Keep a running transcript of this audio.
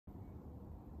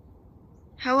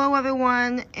Hello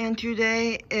everyone, and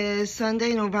today is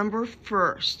Sunday, November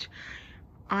 1st.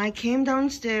 I came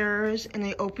downstairs and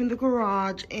I opened the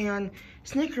garage and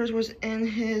Snickers was in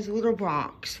his little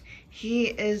box. He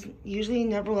is usually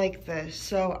never like this,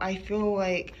 so I feel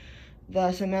like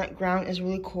the cement ground is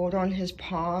really cold on his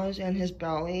paws and his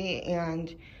belly,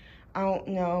 and I don't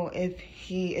know if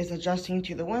he is adjusting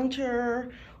to the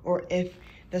winter or if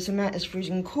the cement is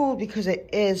freezing cold, because it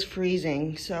is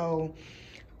freezing. So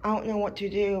I don't know what to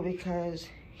do because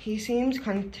he seems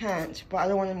content, but I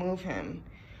don't want to move him.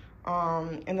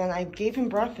 And then I gave him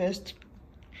breakfast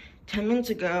 10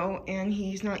 minutes ago and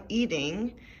he's not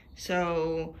eating.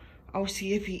 So I'll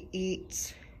see if he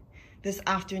eats this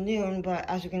afternoon. But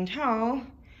as you can tell,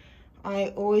 I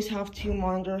always have to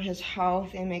monitor his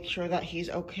health and make sure that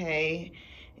he's okay.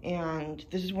 And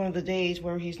this is one of the days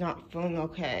where he's not feeling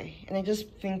okay. And I just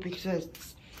think because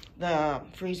the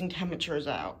freezing temperature is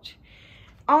out.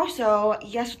 Also,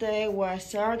 yesterday was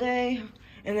Saturday,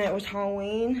 and then it was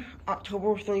Halloween,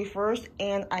 October 31st,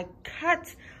 and I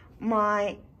cut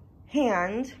my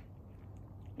hand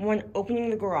when opening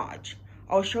the garage.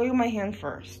 I'll show you my hand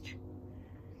first.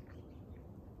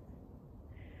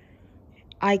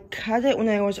 I cut it when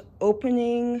I was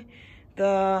opening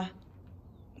the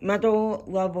metal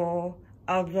level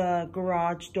of the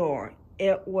garage door.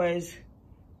 It was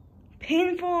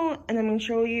painful, and I'm going to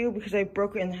show you because I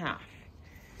broke it in half.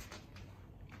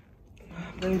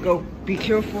 Then go, be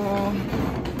careful.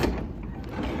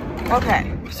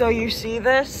 Okay, so you see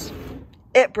this?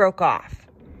 It broke off.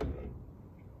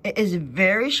 It is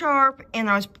very sharp, and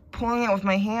I was pulling it with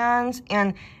my hands,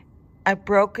 and I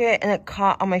broke it, and it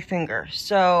caught on my finger.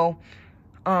 So,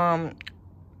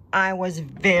 I was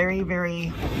very,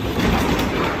 very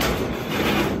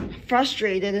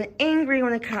frustrated and angry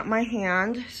when I cut my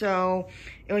hand. So,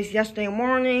 it was yesterday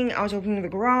morning. I was opening the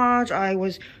garage. I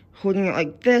was holding it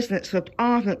like this, and it slipped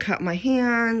off, and it cut my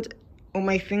hand, or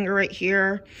my finger right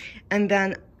here. And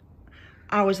then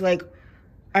I was like,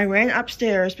 I ran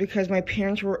upstairs because my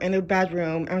parents were in their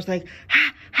bedroom. I was like,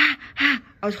 ha, ha, ha.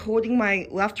 I was holding my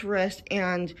left wrist,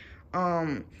 and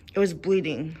it was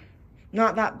bleeding.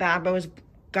 Not that bad, but it was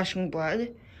gushing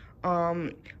blood.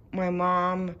 My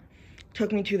mom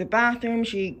took me to the bathroom.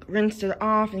 She rinsed it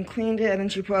off and cleaned it, and then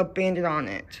she put a Band-Aid on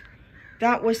it.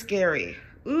 That was scary.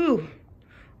 Ooh.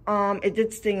 It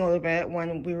did sting a little bit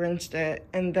when we rinsed it,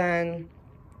 and then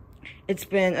it's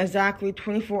been exactly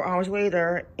 24 hours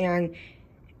later, and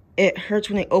it hurts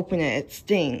when I open it. It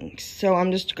stings. So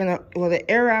I'm just gonna let it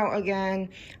air out again.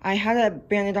 I had a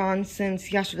Band-Aid on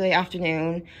since yesterday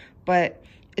afternoon, but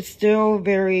it's still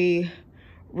very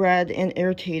red and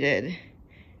irritated,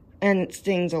 and it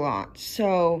stings a lot.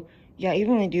 So yeah,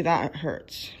 even when I do that, it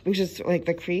hurts, because it's like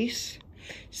the crease.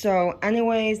 So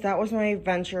anyways, that was my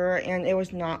adventure, and it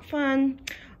was not fun.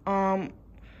 I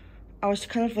was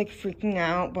kind of like freaking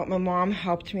out, but my mom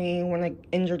helped me when I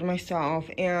injured myself,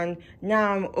 and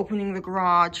now I'm opening the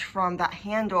garage from that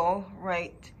handle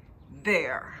right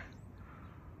there.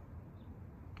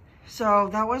 So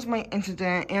that was my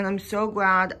incident, and I'm so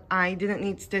glad I didn't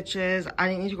need stitches. I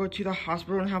didn't need to go to the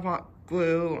hospital and have hot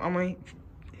glue on my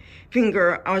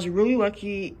finger. I was really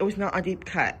lucky it was not a deep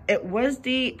cut. It was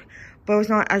deep, but it was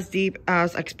not as deep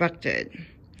as expected.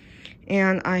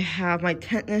 And I have my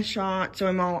tetanus shot, so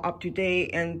I'm all up to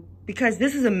date. And because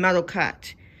this is a metal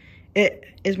cut, it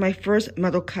is my first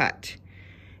metal cut,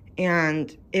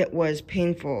 and it was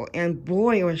painful. And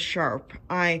boy, it was sharp.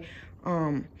 I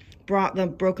brought the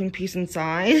broken piece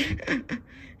inside,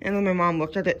 and then my mom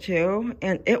looked at it too,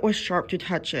 and it was sharp to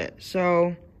touch it.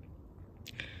 So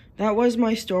that was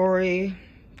my story.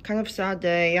 Kind of sad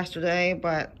day yesterday,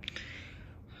 but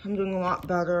I'm doing a lot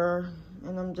better,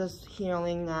 and I'm just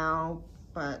healing now.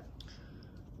 But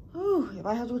whew, if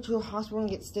I had to go to the hospital and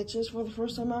get stitches for the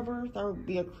first time ever, that would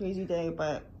be a crazy day.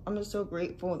 But I'm just so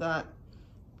grateful that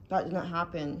that didn't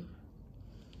happen.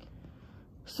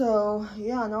 So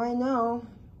yeah, now I know.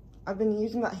 I've been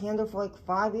using that handle for like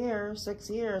 5 years, 6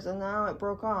 years, and now it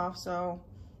broke off. So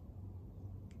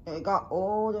it got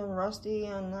old and rusty,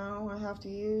 and now I have to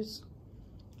use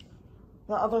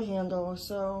the other handle.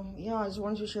 So yeah, I just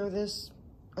wanted to share this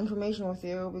information with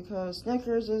you because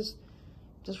Snickers is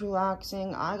just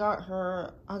relaxing. I got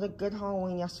hurt. I had a good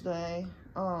Halloween yesterday,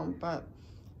 but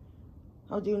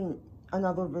I'll do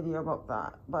another video about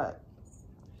that. But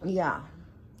yeah,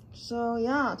 so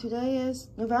yeah, today is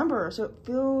November, so it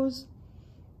feels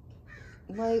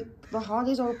like the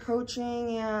holidays are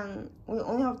approaching, and we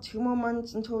only have 2 more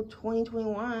months until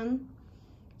 2021.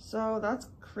 So that's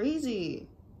crazy.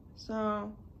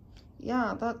 So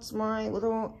yeah, that's my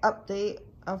little update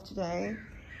of today.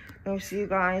 I'll see you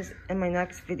guys in my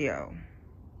next video.